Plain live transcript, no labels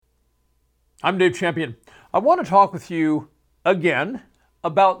I'm Dave Champion. I want to talk with you again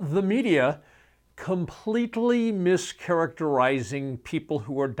about the media completely mischaracterizing people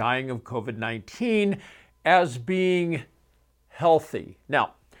who are dying of COVID-19 as being healthy.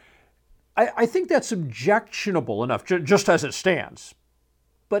 Now, I think that's objectionable enough, just as it stands.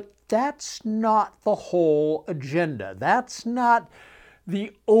 But that's not the whole agenda. That's not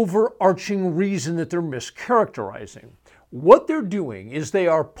the overarching reason that they're mischaracterizing. What they're doing is they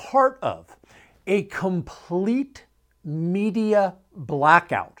are part of a complete media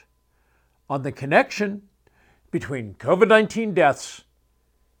blackout on the connection between COVID-19 deaths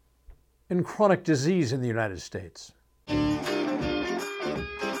and chronic disease in the United States.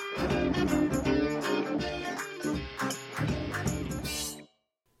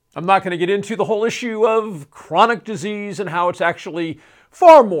 I'm not going to get into the whole issue of chronic disease and how it's actually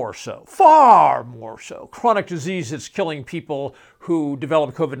far more so chronic disease that's killing people who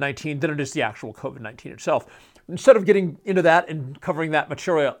develop COVID-19 than it is the actual COVID-19 itself. Instead of getting into that and covering that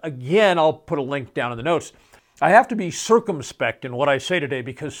material again, I'll put a link down in the notes. I have to be circumspect in what I say today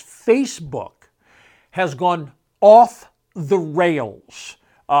because Facebook has gone off the rails,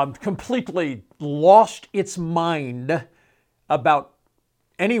 completely lost its mind about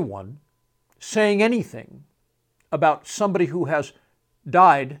anyone saying anything about somebody who has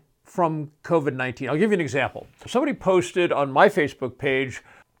died from COVID-19. I'll give you an example. Somebody posted on my Facebook page,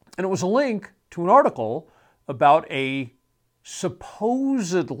 and it was a link to an article about a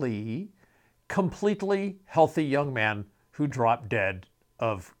supposedly completely healthy young man who dropped dead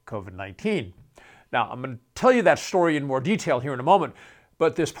of COVID-19. Now, I'm going to tell you that story in more detail here in a moment,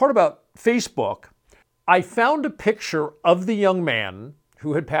 but this part about Facebook, I found a picture of the young man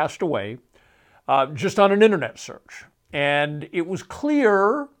who had passed away just on an internet search. And it was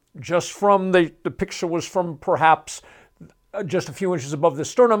clear just from the picture was from perhaps just a few inches above the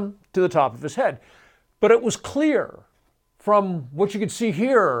sternum to the top of his head. But it was clear from what you could see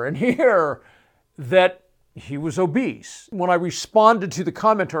here and here that he was obese. When I responded to the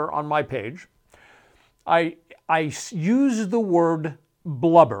commenter on my page, I used the word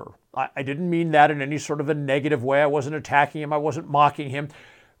blubber. I didn't mean that in any sort of a negative way. I wasn't attacking him. I wasn't mocking him.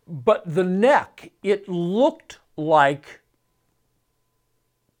 But the neck, it looked like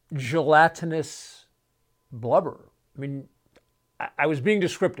gelatinous blubber. I mean, I was being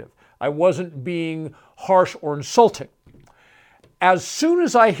descriptive. I wasn't being harsh or insulting. As soon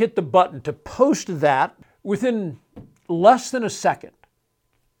as I hit the button to post that, within less than a second,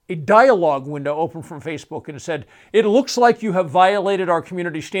 a dialogue window opened from Facebook and it said, "It looks like you have violated our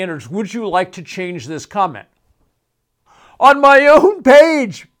community standards. Would you like to change this comment?" On my own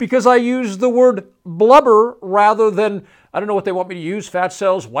page, because I used the word blubber rather than, I don't know what they want me to use, fat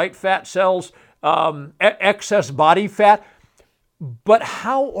cells, white fat cells, excess body fat. But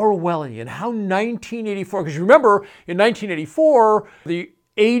how Orwellian, how 1984, because you remember in 1984, the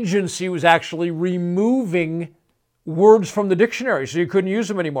agency was actually removing words from the dictionary, so you couldn't use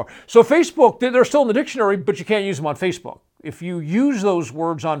them anymore. So Facebook, they're still in the dictionary, but you can't use them on Facebook. If you use those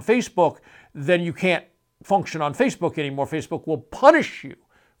words on Facebook, then you can't function on Facebook anymore. Facebook will punish you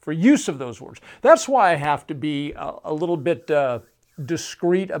for use of those words. That's why I have to be a little bit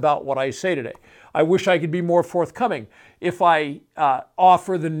discreet about what I say today. I wish I could be more forthcoming. If I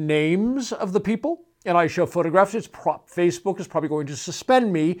offer the names of the people and I show photographs, Facebook is probably going to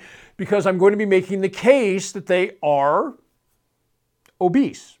suspend me because I'm going to be making the case that they are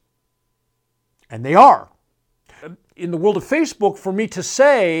obese. And they are. In the world of Facebook, for me to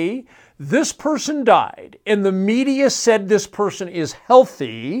say this person died and the media said this person is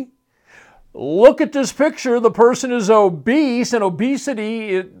healthy, look at this picture, the person is obese, and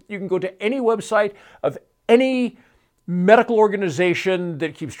obesity, you can go to any website of any medical organization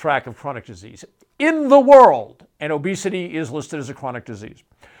that keeps track of chronic disease in the world, and obesity is listed as a chronic disease.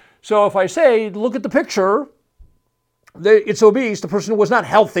 So if I say, look at the picture, it's obese, the person was not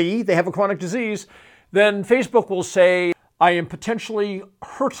healthy, they have a chronic disease, then Facebook will say, I am potentially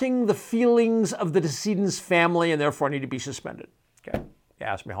hurting the feelings of the decedent's family and therefore I need to be suspended. Okay, you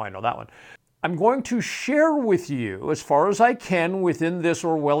asked me how I know that one. I'm going to share with you, as far as I can within this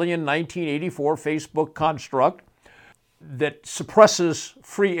Orwellian 1984 Facebook construct that suppresses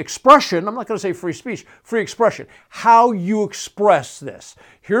free expression. I'm not going to say free speech, free expression. How you express this.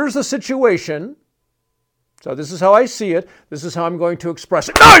 Here's the situation. So this is how I see it. This is how I'm going to express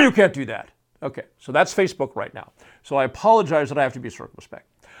it. No, you can't do that. Okay, so that's Facebook right now. So I apologize that I have to be circumspect.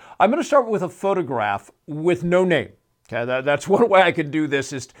 I'm going to start with a photograph with no name. Okay, that's one way I can do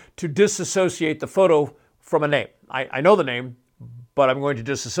this, is to disassociate the photo from a name. I know the name, but I'm going to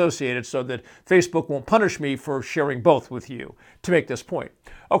disassociate it so that Facebook won't punish me for sharing both with you to make this point.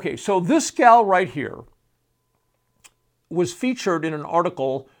 Okay, so this gal right here was featured in an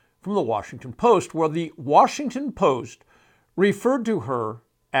article from the Washington Post where the Washington Post referred to her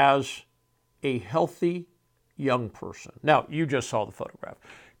as a healthy young person. Now, you just saw the photograph.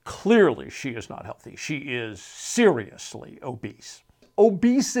 Clearly, she is not healthy. She is seriously obese.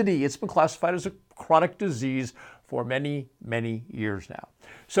 Obesity, it's been classified as a chronic disease for many, many years now.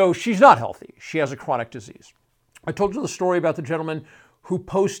 So she's not healthy. She has a chronic disease. I told you the story about the gentleman who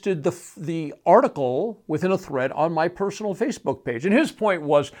posted the article within a thread on my personal Facebook page. And his point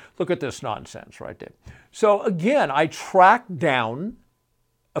was, look at this nonsense right there. So again, I tracked down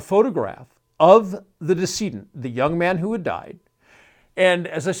a photograph of the decedent, the young man who had died. And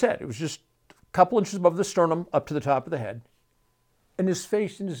as I said, it was just a couple inches above the sternum up to the top of the head. And his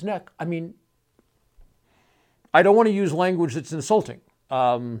face and his neck, I mean, I don't want to use language that's insulting.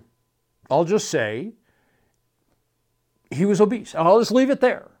 I'll just say he was obese. I'll just leave it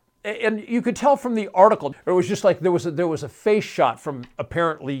there. And you could tell from the article, it was just like there was a face shot from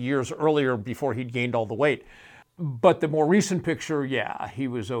apparently years earlier before he'd gained all the weight. But the more recent picture, yeah, he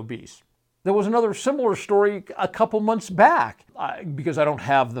was obese. There was another similar story a couple months back, because I don't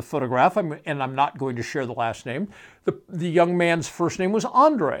have the photograph, and I'm not going to share the last name. The young man's first name was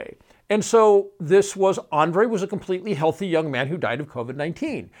Andre. And so Andre was a completely healthy young man who died of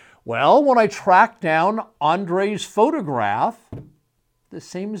COVID-19. Well, when I tracked down Andre's photograph, the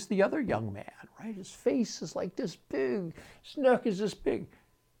same as the other young man, right? His face is like this big, his neck is this big.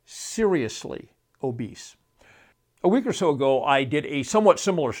 Seriously obese. A week or so ago, I did a somewhat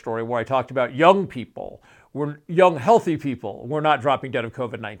similar story where I talked about young people, young healthy people were not dropping dead of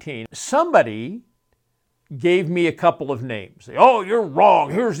COVID-19. Somebody gave me a couple of names. Oh, you're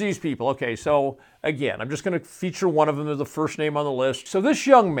wrong. Here's these people. Okay, so again, I'm just going to feature one of them as the first name on the list. So this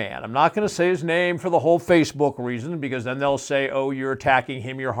young man, I'm not going to say his name for the whole Facebook reason, because then they'll say, oh, you're attacking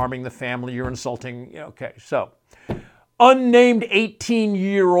him, you're harming the family, you're insulting. Okay, so unnamed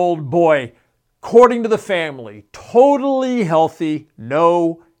 18-year-old boy, according to the family, totally healthy,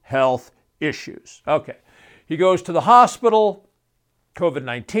 no health issues. Okay, he goes to the hospital,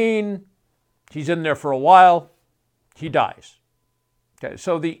 COVID-19, he's in there for a while, he dies. Okay,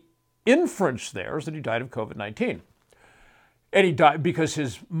 so the inference there is that he died of COVID-19. And he died because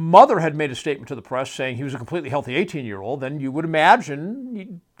his mother had made a statement to the press saying he was a completely healthy 18-year-old, then you would imagine he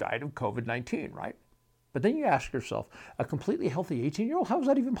died of COVID-19, right? But then you ask yourself, a completely healthy 18-year-old, how is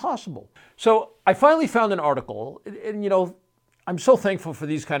that even possible? So I finally found an article, and I'm so thankful for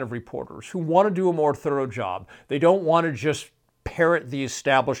these kind of reporters who want to do a more thorough job. They don't want to just parrot the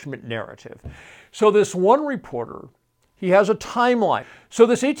establishment narrative. So this one reporter, he has a timeline. So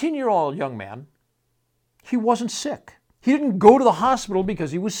this 18-year-old young man, he wasn't sick. He didn't go to the hospital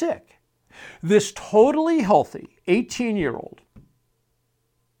because he was sick. This totally healthy 18-year-old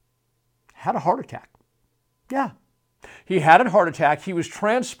had a heart attack. Yeah, he had a heart attack. He was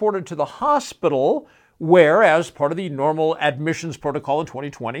transported to the hospital where, as part of the normal admissions protocol in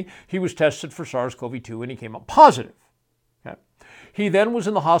 2020, he was tested for SARS-CoV-2 and he came up positive. Okay. He then was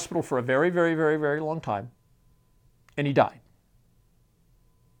in the hospital for a very, very, very, very long time, and he died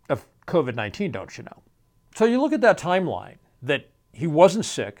of COVID-19, don't you know? So you look at that timeline, that he wasn't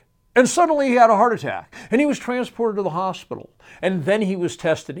sick, and suddenly he had a heart attack, and he was transported to the hospital, and then he was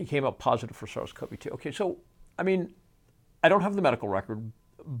tested and he came up positive for SARS-CoV-2. Okay, so I don't have the medical record,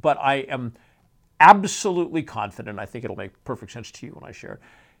 but I am absolutely confident, I think it'll make perfect sense to you when I share,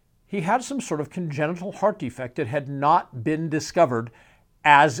 he had some sort of congenital heart defect that had not been discovered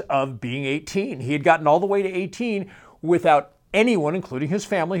as of being 18. He had gotten all the way to 18 without anyone, including his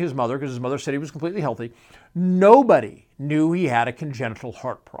family, his mother, because his mother said he was completely healthy. Nobody knew he had a congenital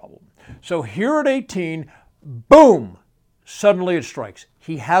heart problem. So here at 18, boom, suddenly it strikes.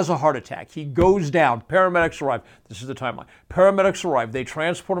 He has a heart attack. He goes down. Paramedics arrive. This is the timeline. Paramedics arrive. They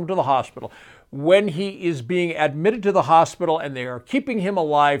transport him to the hospital. When he is being admitted to the hospital and they are keeping him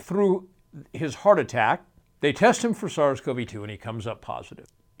alive through his heart attack, they test him for SARS-CoV-2 and he comes up positive.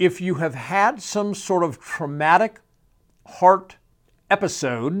 If you have had some sort of traumatic heart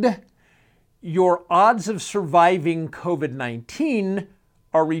episode, your odds of surviving COVID-19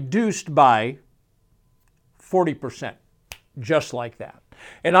 are reduced by 40%, just like that.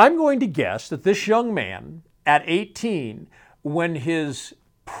 And I'm going to guess that this young man at 18, when his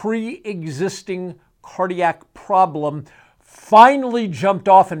pre-existing cardiac problem finally jumped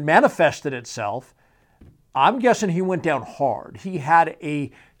off and manifested itself, I'm guessing he went down hard. He had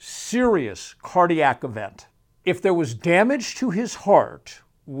a serious cardiac event. If there was damage to his heart,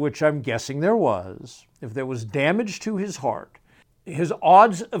 which I'm guessing there was, if there was damage to his heart, his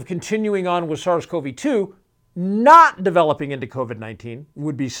odds of continuing on with SARS-CoV-2 not developing into COVID-19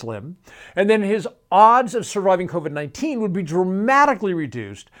 would be slim. And then his odds of surviving COVID-19 would be dramatically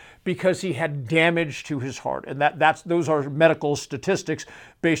reduced because he had damage to his heart. And those are medical statistics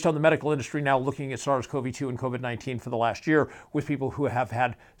based on the medical industry now looking at SARS-CoV-2 and COVID-19 for the last year with people who have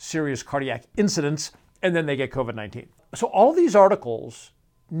had serious cardiac incidents and then they get COVID-19. So all these articles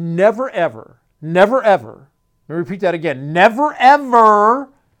never ever, let me repeat that again, never ever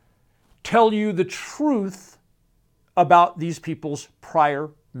tell you the truth about these people's prior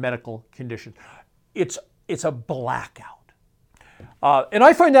medical conditions. It's a blackout. And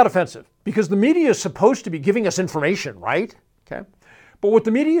I find that offensive because the media is supposed to be giving us information, right? Okay. But what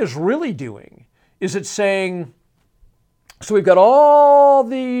the media is really doing is it's saying, so we've got all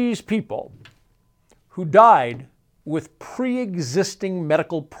these people who died with pre-existing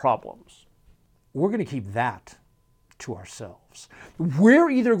medical problems. We're going to keep that to ourselves. We're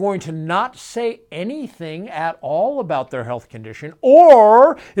either going to not say anything at all about their health condition,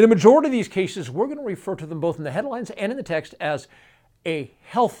 or in a majority of these cases, we're going to refer to them both in the headlines and in the text as a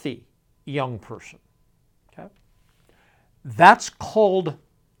healthy young person. Okay? That's called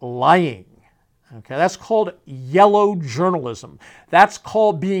lying. Okay? That's called yellow journalism. That's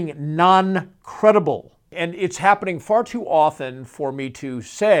called being non-credible. And it's happening far too often for me to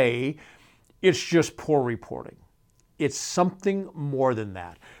say it's just poor reporting. It's something more than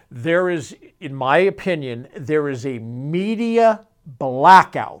that. There is, in my opinion, there is a media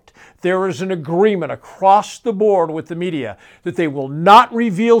blackout. There is an agreement across the board with the media that they will not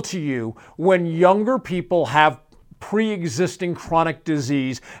reveal to you when younger people have pre-existing chronic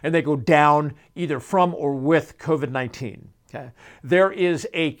disease and they go down either from or with COVID-19. Okay? There is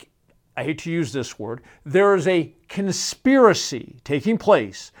a, I hate to use this word, there is a conspiracy taking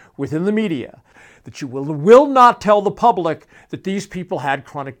place within the media that you will not tell the public that these people had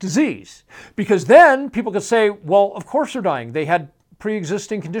chronic disease. Because then people could say, well, of course they're dying. They had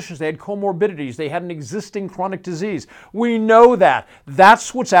pre-existing conditions. They had comorbidities. They had an existing chronic disease. We know that.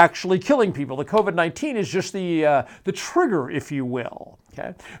 That's what's actually killing people. The COVID-19 is just the trigger, if you will.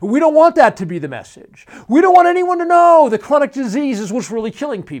 Okay? We don't want that to be the message. We don't want anyone to know that chronic disease is what's really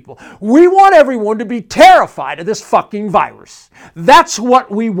killing people. We want everyone to be terrified of this fucking virus. That's what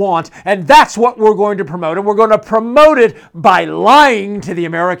we want, and that's what we're going to promote, and we're going to promote it by lying to the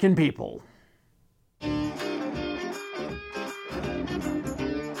American people.